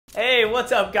Hey,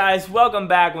 what's up guys? Welcome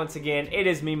back once again. It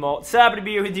is me, Molt. So happy to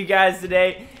be here with you guys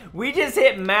today. We just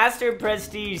hit Master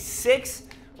Prestige 6.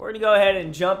 We're gonna go ahead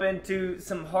and jump into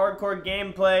some hardcore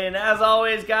gameplay. And as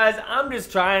always, guys, I'm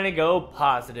just trying to go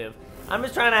positive. I'm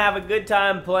just trying to have a good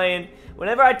time playing.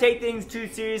 Whenever I take things too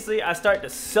seriously, I start to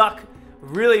suck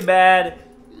really bad.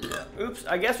 Oops,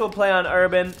 I guess we'll play on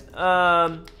Urban.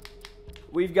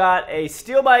 We've got a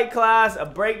Steel Bite class, a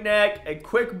Breakneck, a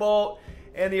Quick Bolt,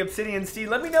 and the Obsidian Steed.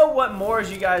 Let me know what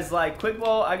mores you guys like. Quick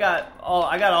Bolt, I got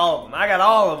all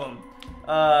of them.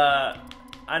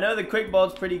 I know the Quick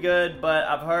Bolt's pretty good, but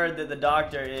I've heard that the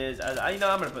Doctor is, I'm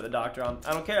gonna put the Doctor on.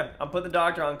 I don't care. I'm putting the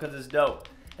Doctor on because it's dope.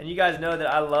 And you guys know that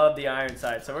I love the Iron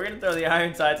Sights. So we're gonna throw the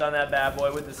Iron Sights on that bad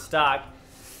boy with the stock.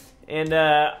 And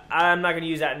I'm not gonna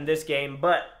use that in this game,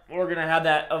 but we're gonna have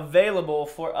that available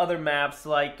for other maps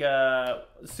like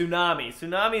Tsunami.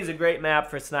 Tsunami is a great map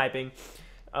for sniping.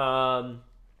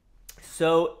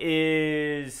 So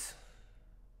is,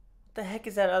 what the heck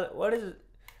is that other,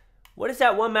 what is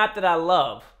that one map that I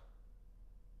love?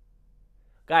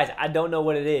 Guys, I don't know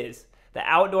what it is. The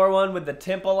outdoor one with the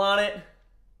temple on it.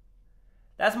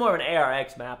 That's more of an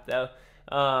ARX map though.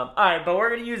 Alright, but we're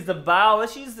gonna use the Vial.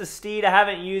 Let's use the Steed. I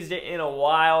haven't used it in a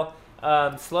while.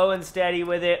 Slow and steady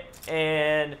with it,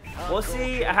 and we'll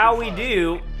see how we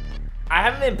do. I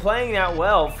haven't been playing that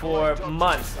well for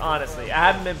months, honestly. I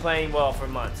haven't been playing well for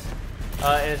months.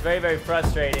 And it's very, very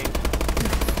frustrating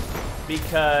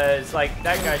because, like,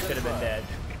 that guy should have been dead.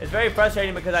 It's very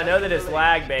frustrating because I know that it's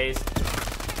lag-based.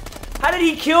 How did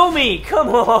he kill me? Come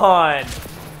on!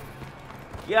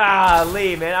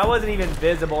 Golly, man. I wasn't even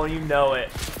visible, and you know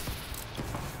it.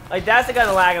 Like, that's the kind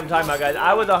of lag I'm talking about, guys.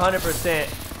 I was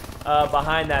 100%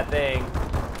 behind that thing.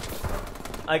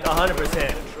 Like,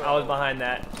 100% I was behind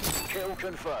that. Kill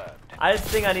confirmed. I just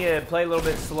think I need to play a little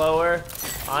bit slower,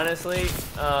 honestly.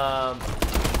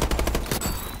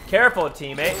 Careful,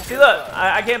 teammate. See, look,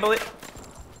 I can't believe.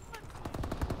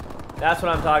 That's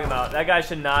what I'm talking about. That guy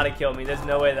should not have killed me. There's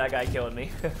no way that guy killed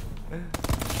me.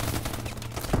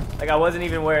 Like, I wasn't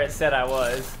even where it said I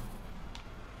was.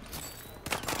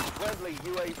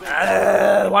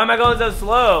 Why am I going so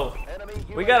slow?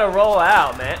 We gotta roll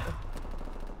out, man.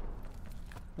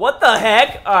 What the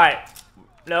heck? Alright.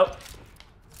 Nope.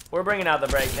 We're bringing out the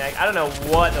Breakneck. I don't know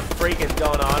what the freak is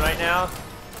going on right now,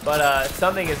 but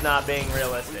something is not being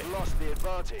realistic.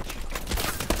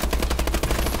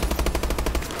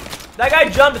 That guy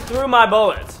jumped through my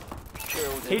bullets.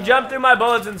 He jumped through my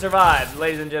bullets and survived,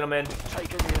 ladies and gentlemen.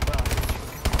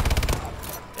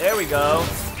 There we go.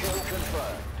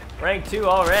 Rank 2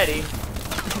 already.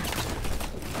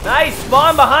 Nice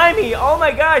spawn behind me. Oh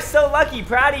my gosh, so lucky.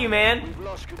 Proud of you, man.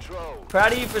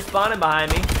 Proud of you for spawning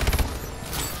behind me.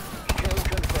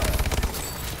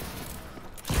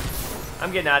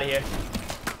 I'm getting out of here.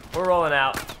 We're rolling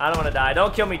out. I don't want to die.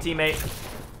 Don't kill me, teammate.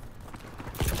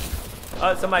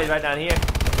 Oh, somebody's right down here.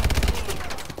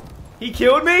 He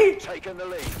killed me?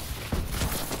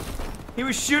 He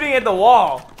was shooting at the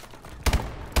wall.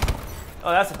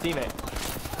 Oh, that's a teammate.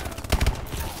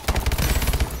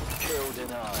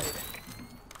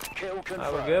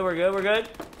 Alright, we're good, we're good, we're good.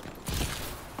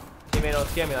 Teammate, don't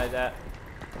scare me like that.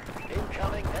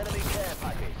 Incoming enemy care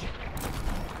package.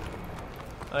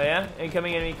 Oh yeah?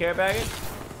 Incoming enemy care package?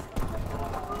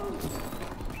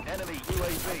 Enemy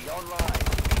UAV online.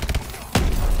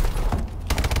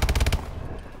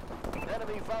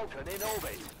 Enemy Falcon in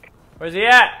orbit. Where's he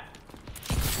at?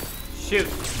 Shoot.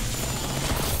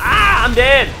 Ah, I'm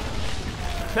dead.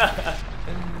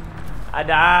 I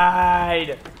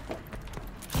died.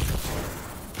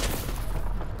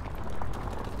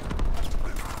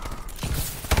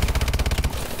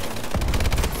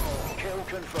 Kill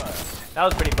confirmed. That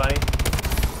was pretty funny.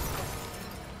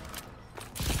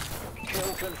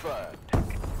 Kill confirmed.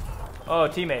 Oh,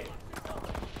 teammate.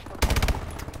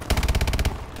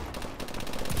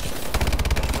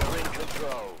 We're in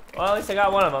control. Well, at least I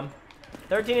got one of them.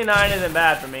 13 and 9 isn't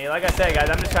bad for me. Like I said, guys,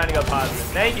 I'm just trying to go positive.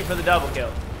 Thank you for the double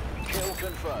kill. Kill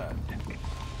confirmed.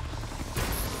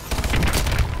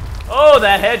 Oh,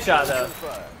 that headshot, though.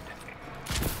 Confirmed.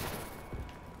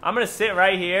 I'm going to sit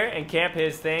right here and camp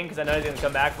his thing because I know he's going to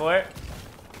come back for it.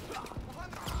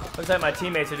 Looks like my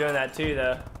teammates are doing that too,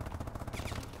 though.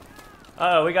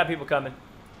 Uh-oh, we got people coming.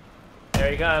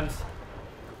 There he comes.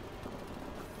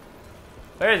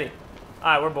 Where is he?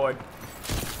 Alright, we're bored.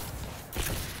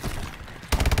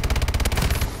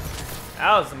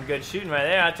 That was some good shooting right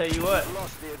there, I'll tell you what.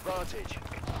 Lost the advantage.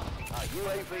 Our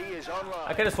UAV is online.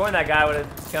 I could have sworn that guy would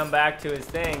have come back to his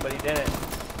thing, but he didn't.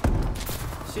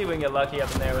 See if we can get lucky up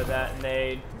in there with that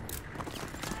nade.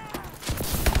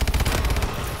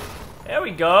 There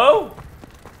we go.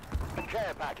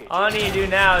 package. All I need to do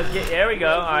now is get. There we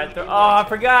go. All right. Oh, I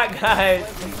forgot, guys.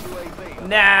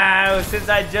 No, since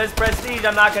I just prestige,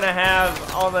 I'm not gonna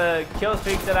have all the kill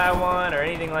streaks that I want or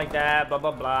anything like that. Blah blah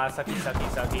blah. Sucky, sucky,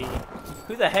 sucky.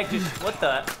 Who the heck just? What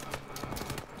the?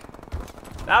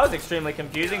 That was extremely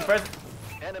confusing. First,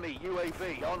 Enemy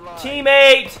UAV online.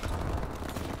 teammate.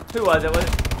 Who was it?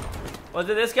 Was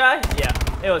it this guy? Yeah,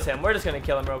 it was him. We're just gonna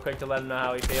kill him real quick to let him know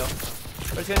how we feel.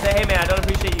 We're just gonna say, hey man, I don't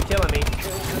appreciate you killing me.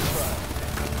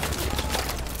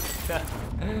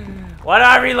 Why do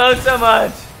I reload so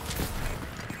much?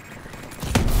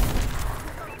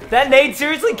 That nade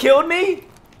seriously killed me?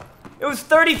 It was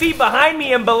 30 feet behind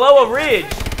me and below a ridge.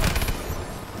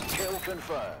 Kill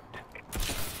confirmed.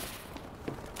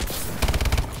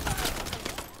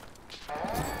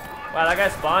 Wow, that guy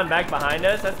spawned back behind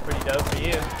us? That's pretty dope for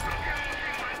you.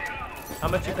 How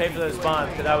much you pay for those spawns?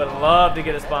 Because I would love to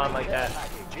get a spawn like that.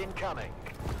 Package incoming.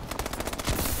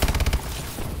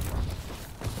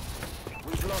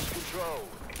 We've lost control.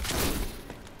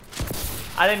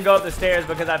 I didn't go up the stairs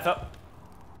because I felt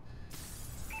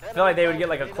like they would get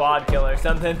like a quad kill or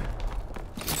something.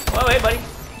 Oh, hey, buddy.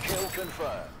 Kill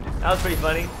confirmed. That was pretty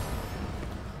funny.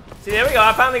 See, there we go.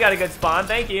 I finally got a good spawn.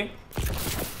 Thank you.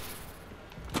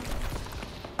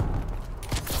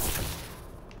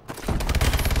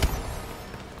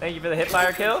 Thank you for the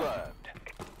hipfire kill. Confirmed.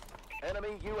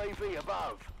 Enemy UAV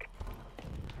above.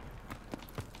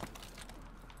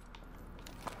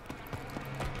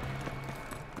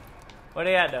 What are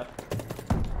you at, though?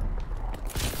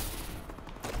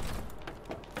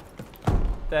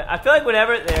 I feel like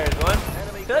whenever there's one.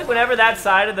 I feel like whenever that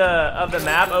side of the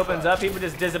map opens up, people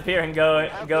just disappear and go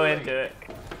into it.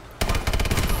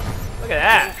 Look at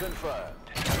that. Confirmed.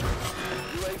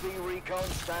 UAV recon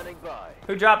standing by.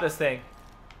 Who dropped this thing?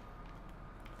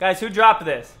 Guys, who dropped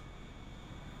this?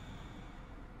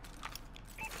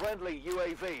 Friendly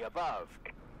UAV above.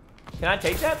 Can I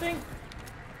take that thing?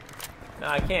 No,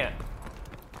 I can't.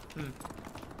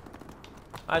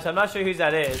 Alright, so I'm not sure whose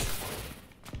that is.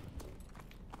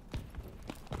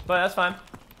 But that's fine.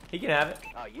 He can have it.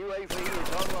 Our UAV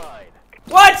is online.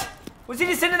 What? Was he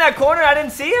just sitting in that corner? I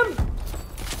didn't see him?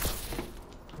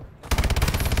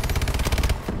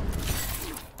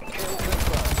 Kill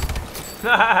confirmed.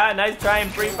 Nice try in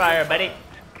free fire, buddy.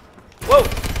 Whoa.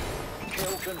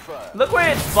 Kill confirmed. Look where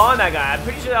it spawned that guy. I'm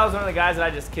pretty sure that was one of the guys that I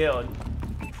just killed.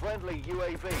 Friendly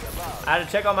UAV above. I had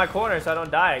to check on my corner so I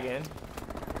don't die again.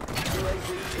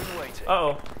 UAV in waiting.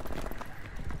 Uh-oh.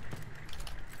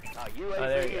 Our Oh,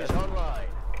 there UAV he is goes. online.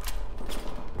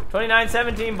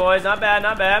 29-17, boys. Not bad,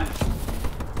 not bad.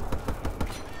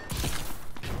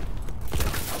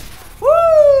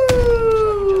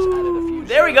 Woo!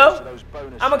 There we go.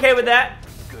 I'm okay with that.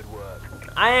 Good work.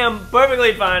 I am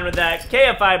perfectly fine with that.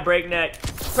 KF5 Breakneck.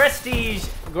 Prestige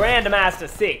Grandmaster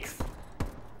 6.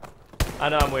 I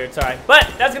know I'm weird, sorry.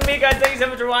 But that's going to be it, guys. Thank you so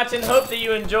much for watching. Hope that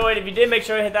you enjoyed. If you did, make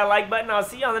sure to hit that like button. I'll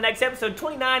see you on the next episode.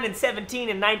 29 and 17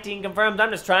 and 19 confirmed. I'm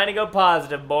just trying to go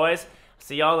positive, boys.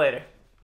 See y'all later.